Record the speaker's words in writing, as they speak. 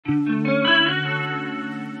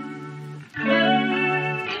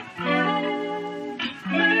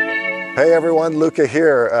Hey everyone, Luca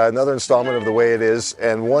here, another installment of The Way It Is,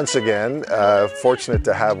 and once again, fortunate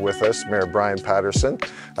to have with us Mayor Bryan Paterson,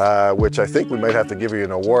 which I think we might have to give you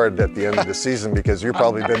an award at the end of the season because you've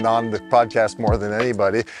probably been on the podcast more than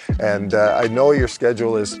anybody, and I know your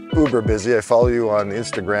schedule is uber busy. I follow you on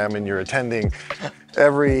Instagram and you're attending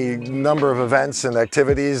every number of events and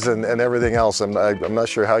activities and everything else. I'm not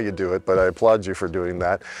sure how you do it, but I applaud you for doing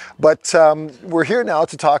that. But we're here now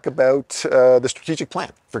to talk about the strategic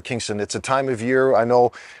plan for Kingston. It's a time of year, I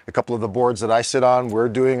know a couple of the boards that I sit on, we're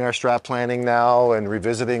doing our strat planning now and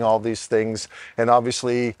revisiting all these things. And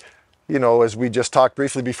obviously, you know, as we just talked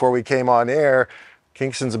briefly before we came on air,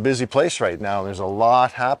 Kingston's a busy place right now. There's a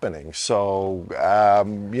lot happening. So,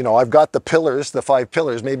 you know, I've got the pillars, the 5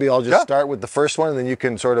 pillars. Maybe I'll just start with the first one and then you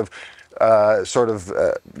can sort of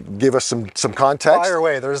give us some context. Fire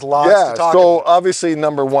away, there's lots to talk so about. Obviously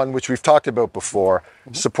number 1, which we've talked about before,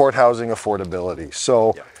 support housing affordability.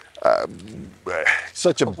 So,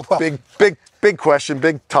 such a big question,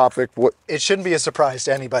 big topic. It shouldn't be a surprise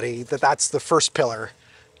to anybody that that's the first pillar.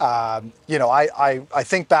 You know, I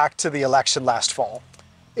think back to the election last fall.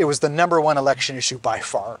 It was the #1 election issue by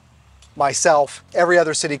far. Myself, every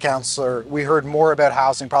other city councillor, we heard more about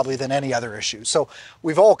housing probably than any other issue. So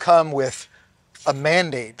we've all come with a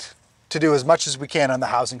mandate to do as much as we can on the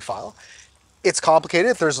housing file. It's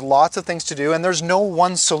complicated, there's lots of things to do, and there's no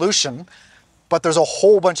one solution, but there's a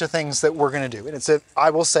whole bunch of things that we're gonna do. And it's, I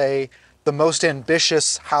will say, the most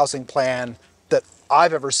ambitious housing plan that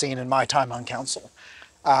I've ever seen in my time on council.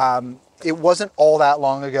 It wasn't all that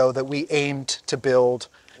long ago that we aimed to build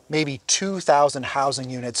maybe 2,000 housing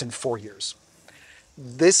units in 4 years.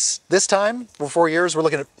 This time, for 4 years, we're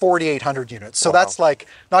looking at 4,800 units. So that's like,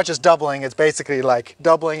 not just doubling, it's basically like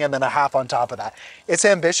doubling and then a half on top of that. It's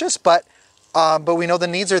ambitious, but we know the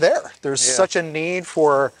needs are there. There's such a need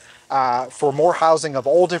for more housing of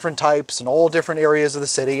all different types and all different areas of the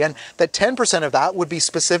city, and that 10% of that would be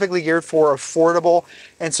specifically geared for affordable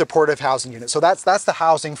and supportive housing units. So that's the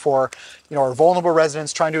housing for, you know, our vulnerable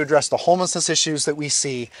residents, trying to address the homelessness issues that we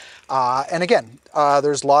see. And again,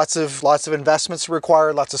 there's lots of investments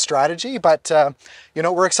required, lots of strategy, but you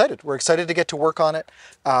know, we're excited. We're excited to get to work on it.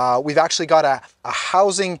 We've actually got a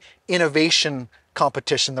housing innovation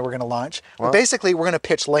competition that we're going to launch. But basically, we're going to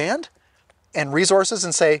pitch land and resources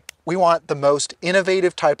and say, we want the most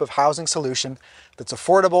innovative type of housing solution that's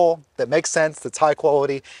affordable, that makes sense, that's high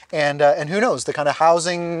quality, and who knows, the kind of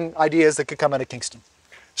housing ideas that could come out of Kingston.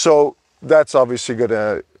 So that's obviously going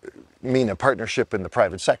to mean a partnership in the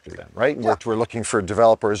private sector then, right? Yeah. We're looking for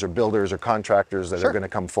developers or builders or contractors that are going to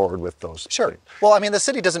come forward with those. Sure. Well, I mean, the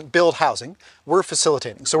city doesn't build housing, we're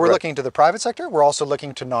facilitating. So we're looking to the private sector, we're also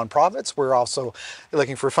looking to nonprofits, we're also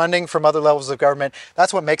looking for funding from other levels of government.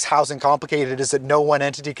 That's what makes housing complicated, is that no one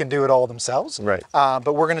entity can do it all themselves. Right.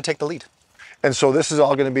 But we're going to take the lead. And so this is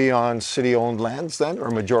all going to be on city-owned lands then, or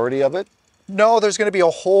majority of it? No, there's going to be a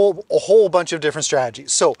whole bunch of different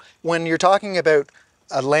strategies. So when you're talking about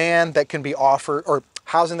a land that can be offered, or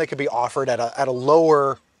housing that could be offered at a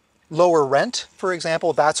lower rent, for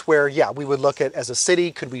example, that's where, we would look at, as a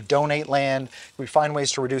city, could we donate land? Could we find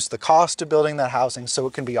ways to reduce the cost of building that housing so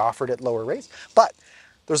it can be offered at lower rates? But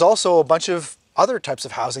there's also a bunch of other types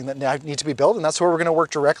of housing that need to be built, and that's where we're going to work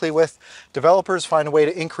directly with developers, find a way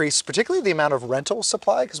to increase particularly the amount of rental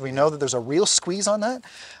supply, because we know that there's a real squeeze on that.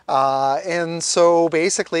 And so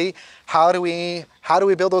basically, how do we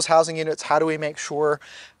build those housing units? How do we make sure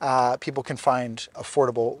people can find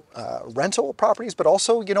affordable rental properties? But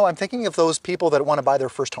also, you know, I'm thinking of those people that want to buy their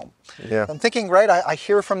first home. Yeah. I'm thinking, right, I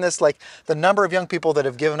hear from this, like, the number of young people that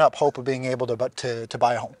have given up hope of being able to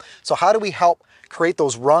buy a home. So how do we help create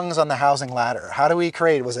those rungs on the housing ladder? How do we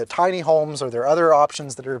create, was it tiny homes? Are there other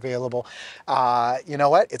options that are available? You know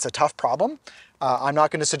what, it's a tough problem. I'm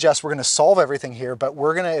not going to suggest we're going to solve everything here, but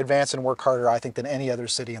we're going to advance and work harder, I think, than any other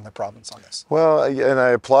city in the province on this. Well, and I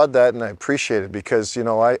applaud that and I appreciate it because, you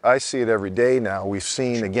know, I see it every day now. We've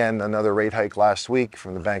seen, again, another rate hike last week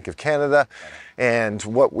from the Bank of Canada. And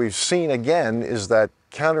what we've seen, again, is that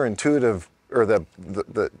counterintuitive, or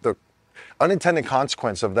the unintended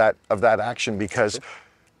consequence of that action, because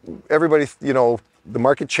everybody, you know, the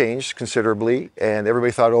market changed considerably and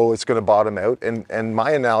everybody thought, oh, it's going to bottom out. And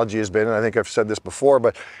my analogy has been, and I think I've said this before,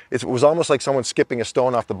 but it was almost like someone skipping a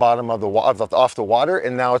stone off the bottom of off the water,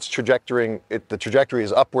 and now it's the trajectory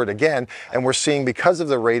is upward again. And we're seeing, because of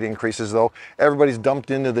the rate increases though, everybody's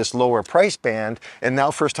dumped into this lower price band, and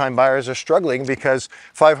now first-time buyers are struggling because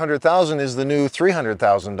 $500,000 is the new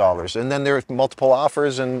 $300,000, and then there are multiple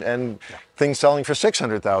offers and things selling for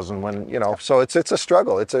 $600,000 when, you know, so it's a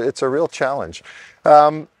struggle. It's a real challenge.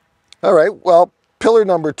 All right, well, pillar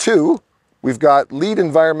number 2 We've got lead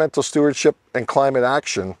environmental stewardship and climate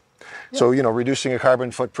action. So, you know, reducing a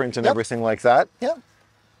carbon footprint and everything like that. Yeah.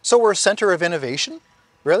 So we're a center of innovation,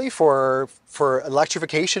 really, for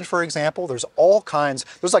electrification, for example. There's all kinds,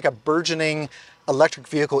 there's like a burgeoning electric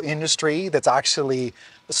vehicle industry that's actually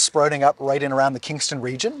sprouting up right in around the Kingston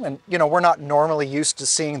region. And, you know, we're not normally used to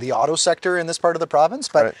seeing the auto sector in this part of the province,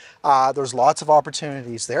 but there's lots of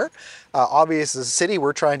opportunities there. Obviously, as a city,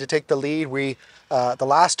 we're trying to take the lead. The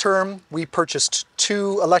last term, we purchased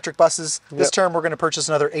 2 electric buses. This term, we're going to purchase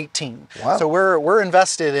another 18. Wow. So we're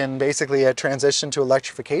invested in basically a transition to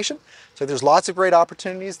electrification. So there's lots of great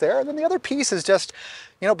opportunities there. And then the other piece is just,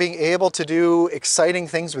 you know, being able to do exciting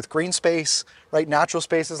things with green space, right? Natural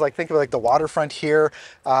spaces, like think of like the waterfront here.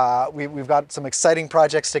 We've got some exciting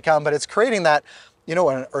projects to come, but it's creating that, you know,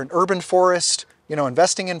 an urban forest, you know,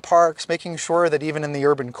 investing in parks, making sure that even in the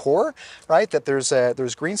urban core, right, that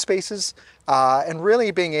there's green spaces, and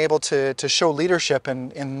really being able to show leadership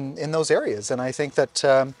in those areas. And I think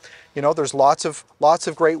that you know, there's lots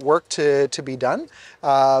of great work to be done.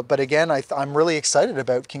 But again, I'm really excited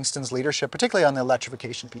about Kingston's leadership, particularly on the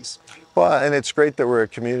electrification piece. Well, and it's great that we're a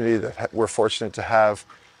community that we're fortunate to have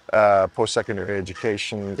post-secondary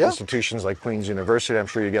education institutions like Queen's University. I'm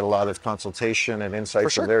sure you get a lot of consultation and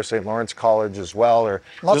insight from there. St. Lawrence College as well. Or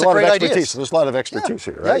lots there's a lot of great of expertise. ideas. There's a lot of expertise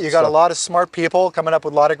here, right? Yeah, you got a lot of smart people coming up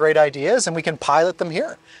with a lot of great ideas, and we can pilot them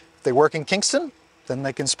here. If they work in Kingston, then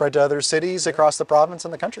they can spread to other cities across the province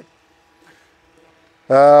and the country.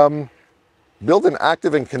 Build an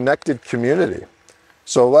active and connected community.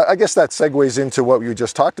 So I guess that segues into what you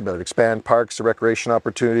just talked about: expand parks, recreation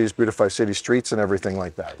opportunities, beautify city streets, and everything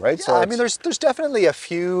like that, right? Yeah, So I mean, there's definitely a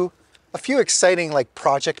few exciting like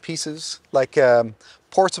project pieces, like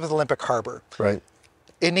Portsmouth Olympic Harbor. right.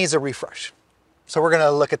 It needs a refresh, so we're going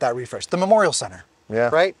to look at that refresh. The Memorial Center,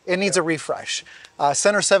 right? It needs a refresh.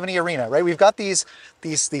 Center 70 Arena, right? We've got these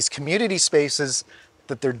community spaces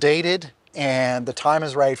that they're dated, and the time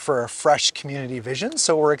is right for a fresh community vision.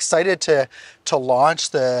 So we're excited to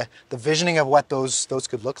launch the visioning of what those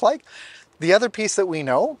could look like. The other piece that we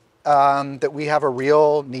know that we have a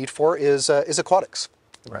real need for is aquatics.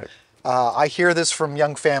 Right. I hear this from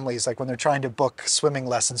young families, like when they're trying to book swimming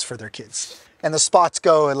lessons for their kids, and the spots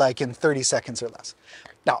go like in 30 seconds or less.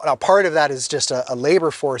 Now part of that is just a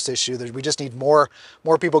labor force issue. We just need more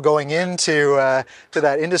people going into to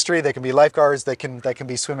that industry. They can be lifeguards, they can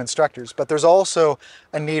be swim instructors, but there's also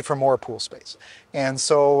a need for more pool space. And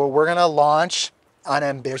so we're going to launch an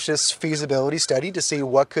ambitious feasibility study to see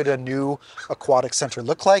what could a new aquatic center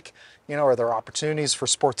look like. You know, are there opportunities for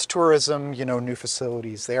sports tourism, you know, new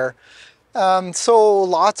facilities there. So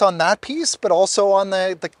lots on that piece, but also on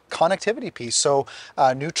the connectivity piece. So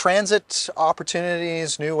new transit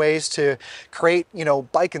opportunities, new ways to create, you know,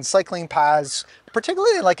 bike and cycling paths,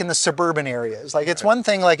 particularly like in the suburban areas. Like it's one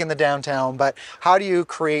thing like in the downtown, but how do you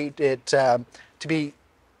create it to be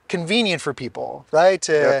convenient for people, right?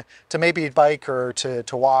 To maybe bike or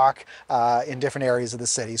to walk in different areas of the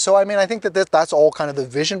city. So I mean, I think that's all kind of the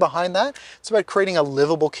vision behind that. It's about creating a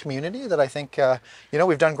livable community that I think you know,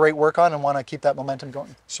 we've done great work on and want to keep that momentum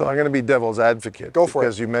going. So I'm going to be devil's advocate. Go for it.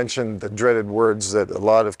 Because you mentioned the dreaded words that a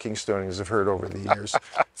lot of Kingstonians have heard over the years: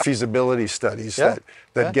 feasibility studies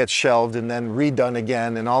that get shelved and then redone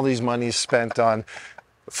again, and all these monies spent on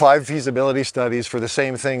 5 feasibility studies for the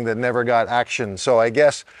same thing that never got action. So I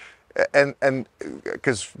guess, and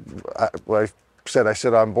because I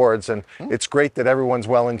sit on boards, and it's great that everyone's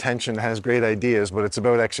well-intentioned, has great ideas, but it's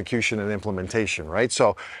about execution and implementation, right?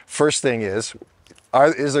 So first thing is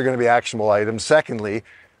there going to be actionable items? Secondly,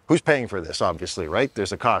 who's paying for this? Obviously, right?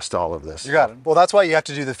 There's a cost to all of this. You got it. Well, that's why you have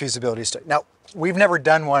to do the feasibility study. Now, we've never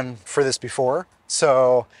done one for this before,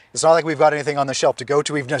 so it's not like we've got anything on the shelf to go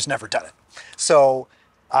to. We've just never done it. So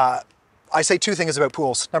I say 2 things about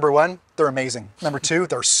pools. Number 1, they're amazing. Number 2,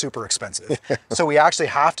 they're super expensive. So we actually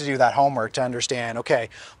have to do that homework to understand, okay,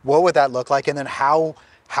 what would that look like? And then how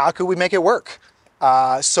could we make it work?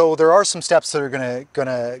 So there are some steps that are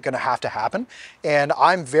gonna have to happen, and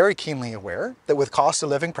I'm very keenly aware that with cost of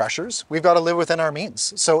living pressures, we've got to live within our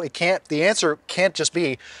means. So the answer can't just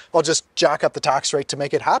be, well, just jack up the tax rate to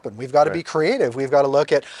make it happen. We've got to be creative. We've got to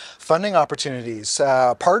look at funding opportunities,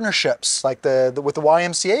 partnerships, like with the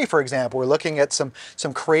YMCA, for example. We're looking at some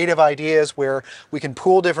creative ideas where we can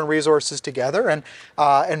pool different resources together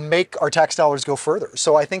and make our tax dollars go further.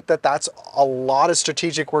 So I think that's a lot of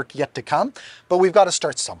strategic work yet to come, but we've got to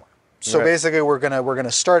start somewhere. So basically, we're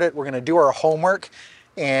gonna start it. We're gonna do our homework,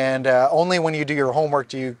 and only when you do your homework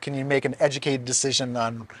can you make an educated decision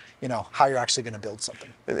on, you know, how you're actually going to build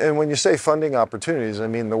something. And when you say funding opportunities, I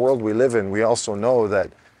mean, the world we live in, we also know that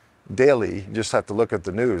daily. You just have to look at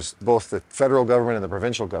the news. Both the federal government and the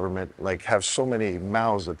provincial government like have so many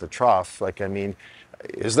mouths at the trough. Like, I mean,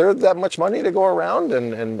 is there that much money to go around,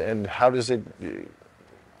 and how does it?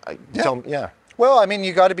 Yeah. Well, I mean,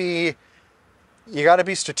 you got to be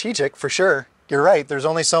strategic for sure. You're right. There's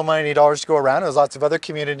only so many dollars to go around. There's lots of other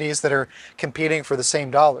communities that are competing for the same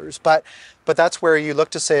dollars. But that's where you look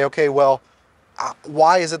to say, okay, well,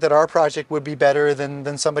 why is it that our project would be better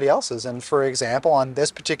than somebody else's? And for example, on this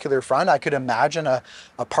particular front, I could imagine a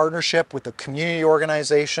partnership with a community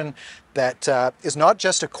organization that is not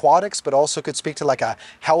just aquatics, but also could speak to like a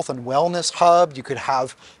health and wellness hub. You could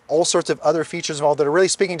have all sorts of other features involved that are really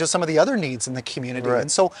speaking to some of the other needs in the community. Right.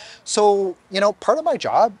 And so part of my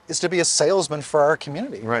job is to be a salesman for our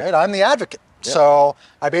community. Right. I'm the advocate. Yep. So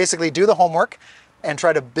I basically do the homework and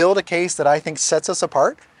try to build a case that I think sets us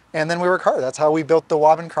apart. And then we work hard. That's how we built the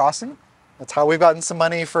Waban Crossing. That's how we've gotten some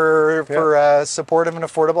money for supportive and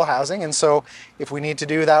affordable housing. And so, if we need to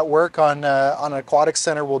do that work on an aquatic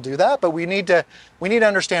center, we'll do that. But we need to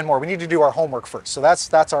understand more. We need to do our homework first. So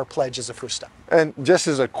that's our pledge as a first step. And just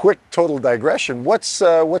as a quick total digression, what's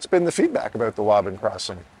been the feedback about the Waban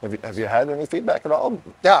Crossing? Have you had any feedback at all?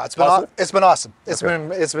 Yeah, it's been awesome.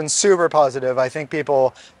 Okay. It's been super positive. I think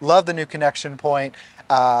people love the new connection point.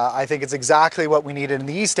 I think it's exactly what we needed. And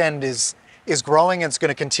the East End is growing, and it's going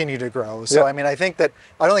to continue to grow. So, I mean, I don't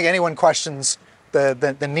think anyone questions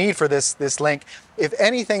the need for this link. If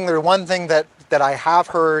anything, the one thing that I have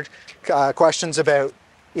heard questions about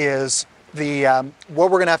is the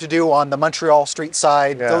what we're going to have to do on the Montreal Street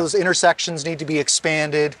side. Yeah. Those intersections need to be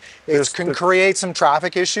expanded. It can create some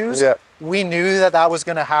traffic issues. Yeah. We knew that was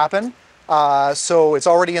going to happen. So it's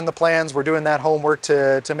already in the plans. We're doing that homework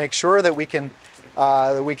to make sure that we can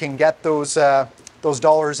get those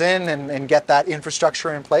dollars in and get that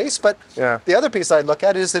infrastructure in place. But the other piece I look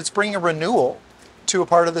at is it's bringing a renewal to a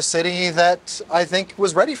part of the city that I think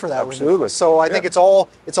was ready for that. Absolutely. Renewal. So I think it's all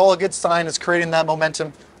a good sign. It's creating that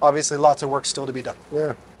momentum. Obviously, lots of work still to be done.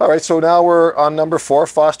 Yeah. All right. So now we're on number 4: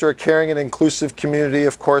 foster a caring and inclusive community.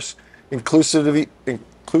 Of course,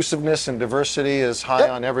 inclusiveness and diversity is high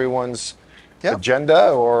on everyone's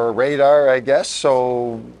agenda or radar, I guess.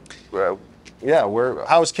 So.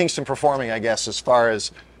 How is Kingston performing, I guess, as far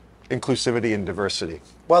as inclusivity and diversity?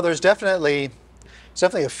 Well, there's definitely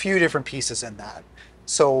a few different pieces in that.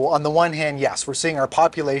 So on the one hand, yes, we're seeing our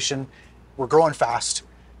population, we're growing fast.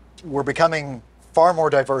 We're becoming far more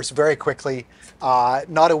diverse very quickly.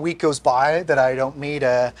 Not a week goes by that I don't meet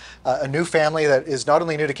a new family that is not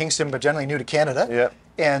only new to Kingston, but generally new to Canada. Yeah.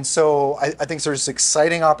 And so I think there's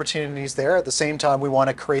exciting opportunities there. At the same time, we want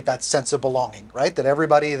to create that sense of belonging, right? That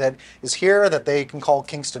everybody that is here, that they can call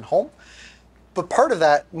Kingston home. But part of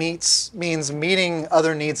that means meeting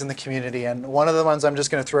other needs in the community. And one of the ones I'm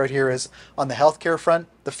just going to throw out here is on the healthcare front,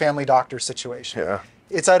 the family doctor situation. Yeah.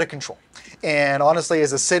 It's out of control. And honestly,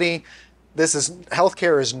 as a city,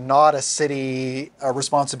 healthcare is not a city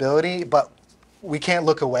responsibility, but we can't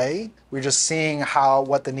look away. We're just seeing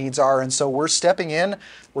what the needs are. And so we're stepping in.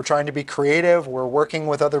 We're trying to be creative. We're working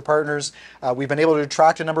with other partners. We've been able to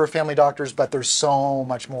attract a number of family doctors, but there's so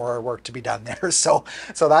much more work to be done there. So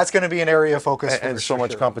that's going to be an area of focus. And so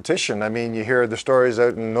much competition. I mean, you hear the stories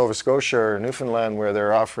out in Nova Scotia or Newfoundland where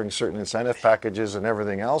they're offering certain incentive packages and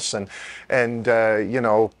everything else. And that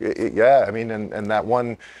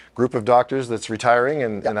one group of doctors that's retiring,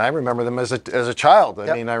 and I remember them as a child.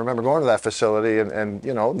 I mean, I remember going to that facility, and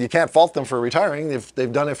you can't fault them for retiring.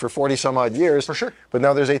 They've done it for 40 some odd years. For sure. But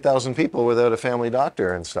now there's 8,000 people without a family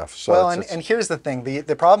doctor and stuff. So and here's the thing.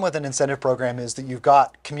 The problem with an incentive program is that you've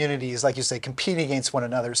got communities, like you say, competing against one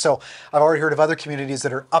another. So I've already heard of other communities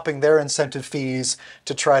that are upping their incentive fees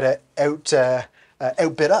to try to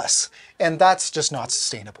outbid us. And that's just not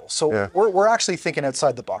sustainable. So we're actually thinking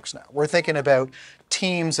outside the box now. We're thinking about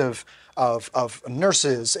teams of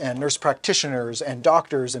nurses and nurse practitioners and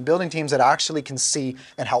doctors and building teams that actually can see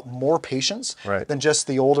and help more patients than just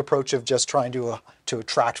the old approach of just trying to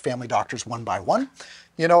attract family doctors one by one.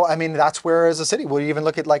 I mean, that's where as a city, we'll even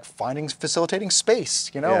look at like facilitating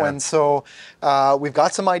space, and so we've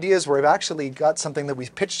got some ideas where we've actually got something that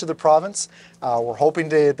we've pitched to the province. We're hoping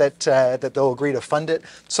that they'll agree to fund it.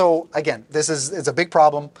 So again, it's a big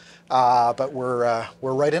problem, but we're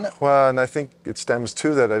right in it. Well, and I think it stems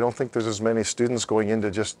too that I don't think there's as many students going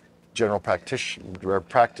into just general practice,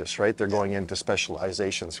 right? They're going into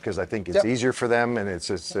specializations because I think it's easier for them, and it's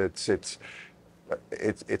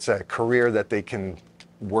a career that they can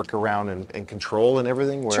work around and control and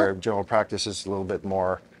everything, where general practice is a little bit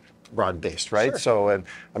more broad-based, right? So,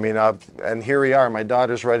 and here we are. My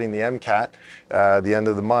daughter's writing the MCAT the end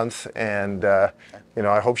of the month, and you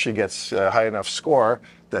know, I hope she gets a high enough score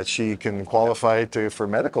that she can qualify for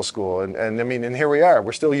medical school. And I mean, and here we are.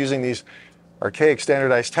 We're still using these archaic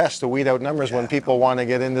standardized tests to weed out numbers when people want to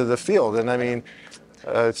get into the field. And I mean,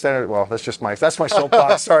 well, that's my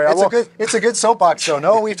soapbox. Sorry, it's a good soapbox. So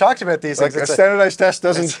no, we've talked about these things. A standardized test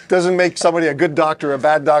doesn't make somebody a good doctor, a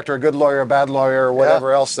bad doctor, a good lawyer, a bad lawyer, or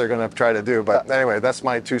whatever else they're going to try to do. But anyway, that's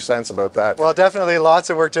my 2 cents about that. Well, definitely lots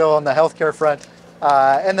of work to do on the healthcare front,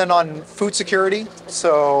 and then on food security.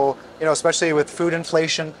 So you know, especially with food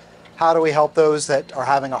inflation, how do we help those that are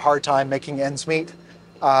having a hard time making ends meet?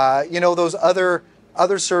 You know, those other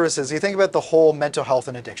services. You think about the whole mental health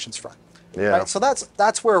and addictions front. Yeah. Right? So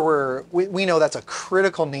that's where we know that's a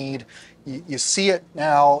critical need. You see it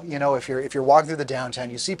now. You know, if you're walking through the downtown,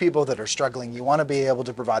 you see people that are struggling. You want to be able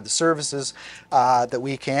to provide the services that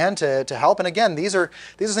we can to help. And again, these are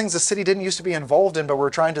things the city didn't used to be involved in, but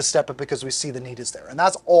we're trying to step up because we see the need is there. And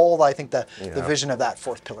that's all I think the vision of that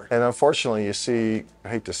fourth pillar. And unfortunately, you see, I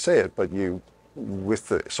hate to say it, but with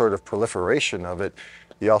the sort of proliferation of it,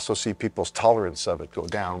 you also see people's tolerance of it go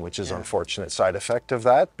down, which is an unfortunate side effect of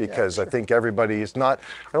that, because I think everybody I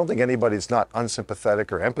don't think anybody's not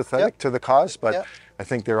unsympathetic or empathetic to the cause, but I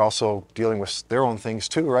think they're also dealing with their own things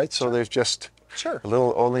too, right? So there's just there's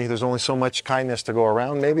only so much kindness to go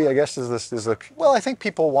around, maybe, I guess, Well, I think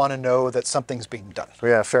people want to know that something's being done.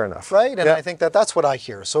 Yeah, fair enough. Right? And I think that's what I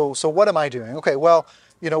hear. So what am I doing? Okay, well,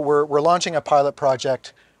 you know, we're launching a pilot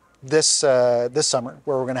project this summer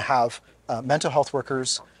where we're going to have mental health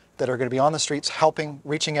workers that are going to be on the streets helping,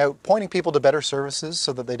 reaching out, pointing people to better services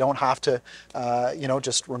so that they don't have to, you know,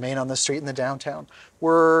 just remain on the street in the downtown.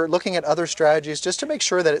 We're looking at other strategies just to make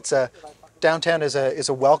sure that downtown is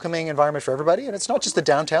a welcoming environment for everybody, and it's not just the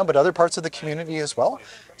downtown, but other parts of the community as well.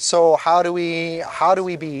 So how do we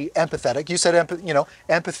be empathetic? You said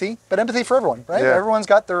empathy, but empathy for everyone, right? Yeah. Everyone's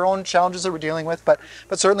got their own challenges that we're dealing with, but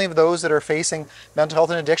certainly those that are facing mental health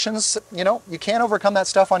and addictions, you know, you can't overcome that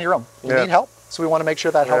stuff on your own. You need help, so we want to make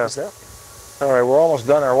sure that help is there. All right, we're almost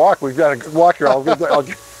done our walk. We've got to walk here.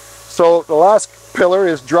 So the last pillar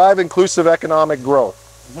is drive inclusive economic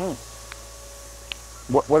growth. Mm-hmm.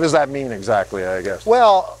 What does that mean exactly, I guess?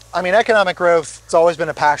 Well, I mean, economic growth, it's always been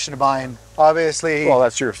a passion of mine, obviously. Well,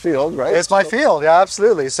 that's your field, right? It's my field, yeah,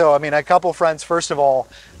 absolutely. So, I mean, a couple fronts. First of all,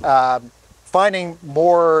 finding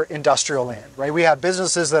more industrial land, right? We have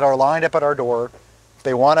businesses that are lined up at our door.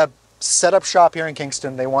 They want to set up shop here in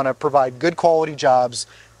Kingston. They want to provide good quality jobs,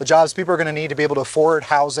 the jobs people are going to need to be able to afford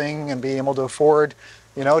housing and be able to afford,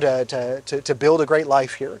 you know, to build a great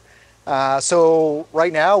life here. So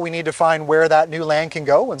right now we need to find where that new land can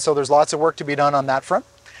go, and so there's lots of work to be done on that front.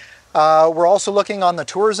 We're also looking on the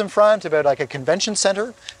tourism front about like a convention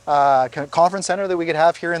center, conference center that we could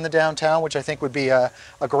have here in the downtown, which I think would be a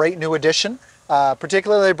great new addition,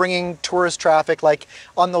 particularly bringing tourist traffic like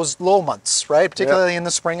on those low months, right? Particularly in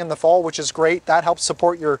the spring and the fall, which is great. That helps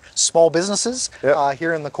support your small businesses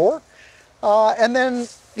here in the core. And then,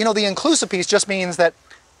 you know, the inclusive piece just means that,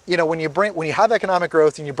 you know, when you have economic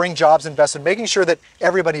growth and you bring jobs investment, making sure that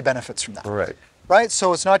everybody benefits from that. Right. Right.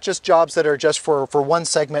 So it's not just jobs that are just for one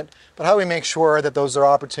segment, but how do we make sure that those are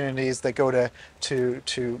opportunities that go to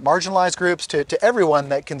marginalized groups, to everyone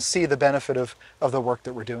that can see the benefit of the work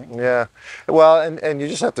that we're doing. Yeah. Well, and you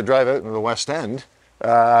just have to drive out in the West End.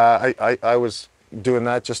 I was doing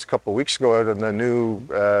that just a couple of weeks ago out in the new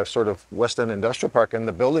sort of West End Industrial Park, and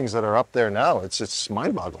the buildings that are up there now, it's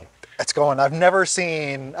mind-boggling. It's going. I've never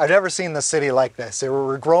seen the city like this.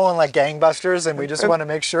 We're growing like gangbusters, and we just want to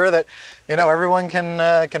make sure that, you know, everyone can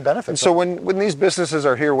benefit. So when these businesses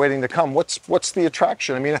are here waiting to come, what's the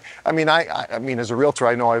attraction? I mean, as a realtor,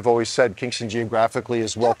 I know I've always said Kingston geographically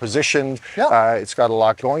is well positioned. Yeah. It's got a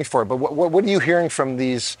lot going for it. But what are you hearing from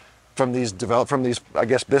these I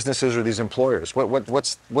guess businesses or these employers?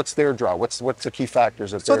 What's their draw? What's the key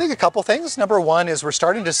factors? So I think a couple things. Number one is we're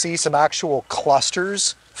starting to see some actual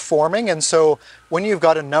clusters forming, and so when you've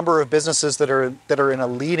got a number of businesses that are in a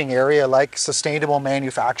leading area like sustainable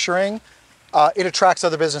manufacturing, it attracts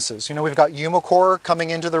other businesses. You know, we've got Umicore coming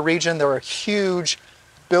into the region. They're a huge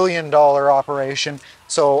billion-dollar operation.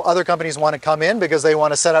 So other companies want to come in because they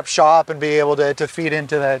want to set up shop and be able to feed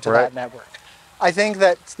into that network. I think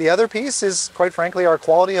that the other piece is, quite frankly, our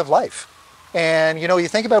quality of life. And, you know, you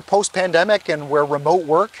think about post-pandemic and where remote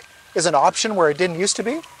work is an option where it didn't used to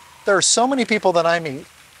be. There are so many people that I meet,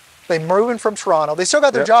 they move in from Toronto. They still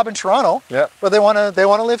got their job in Toronto, but they want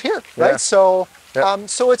to live here, right? So,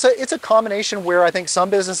 so it's a combination where I think some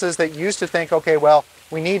businesses that used to think, okay, well,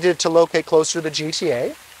 we needed to locate closer to the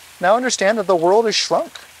GTA, now understand that the world has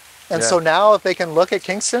shrunk. And so now if they can look at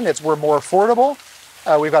Kingston, we're more affordable.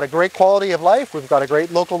 We've got a great quality of life. We've got a great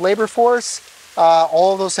local labor force.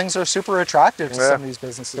 all of those things are super attractive to some of these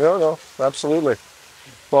businesses. No, absolutely.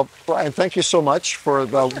 Well, Brian, thank you so much for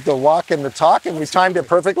the walk and the talk, and we timed it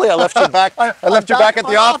perfectly. I left you back. I left you back at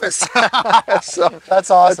the office. So, that's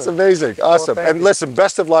awesome. That's amazing. Awesome. Well, and listen,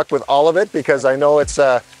 best of luck with all of it, because I know it's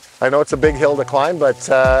a big hill to climb, but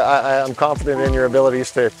I'm confident in your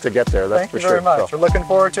abilities to get there. That's Thank you very much. So. We're looking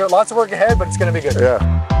forward to it. Lots of work ahead, but it's going to be good.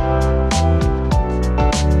 Yeah.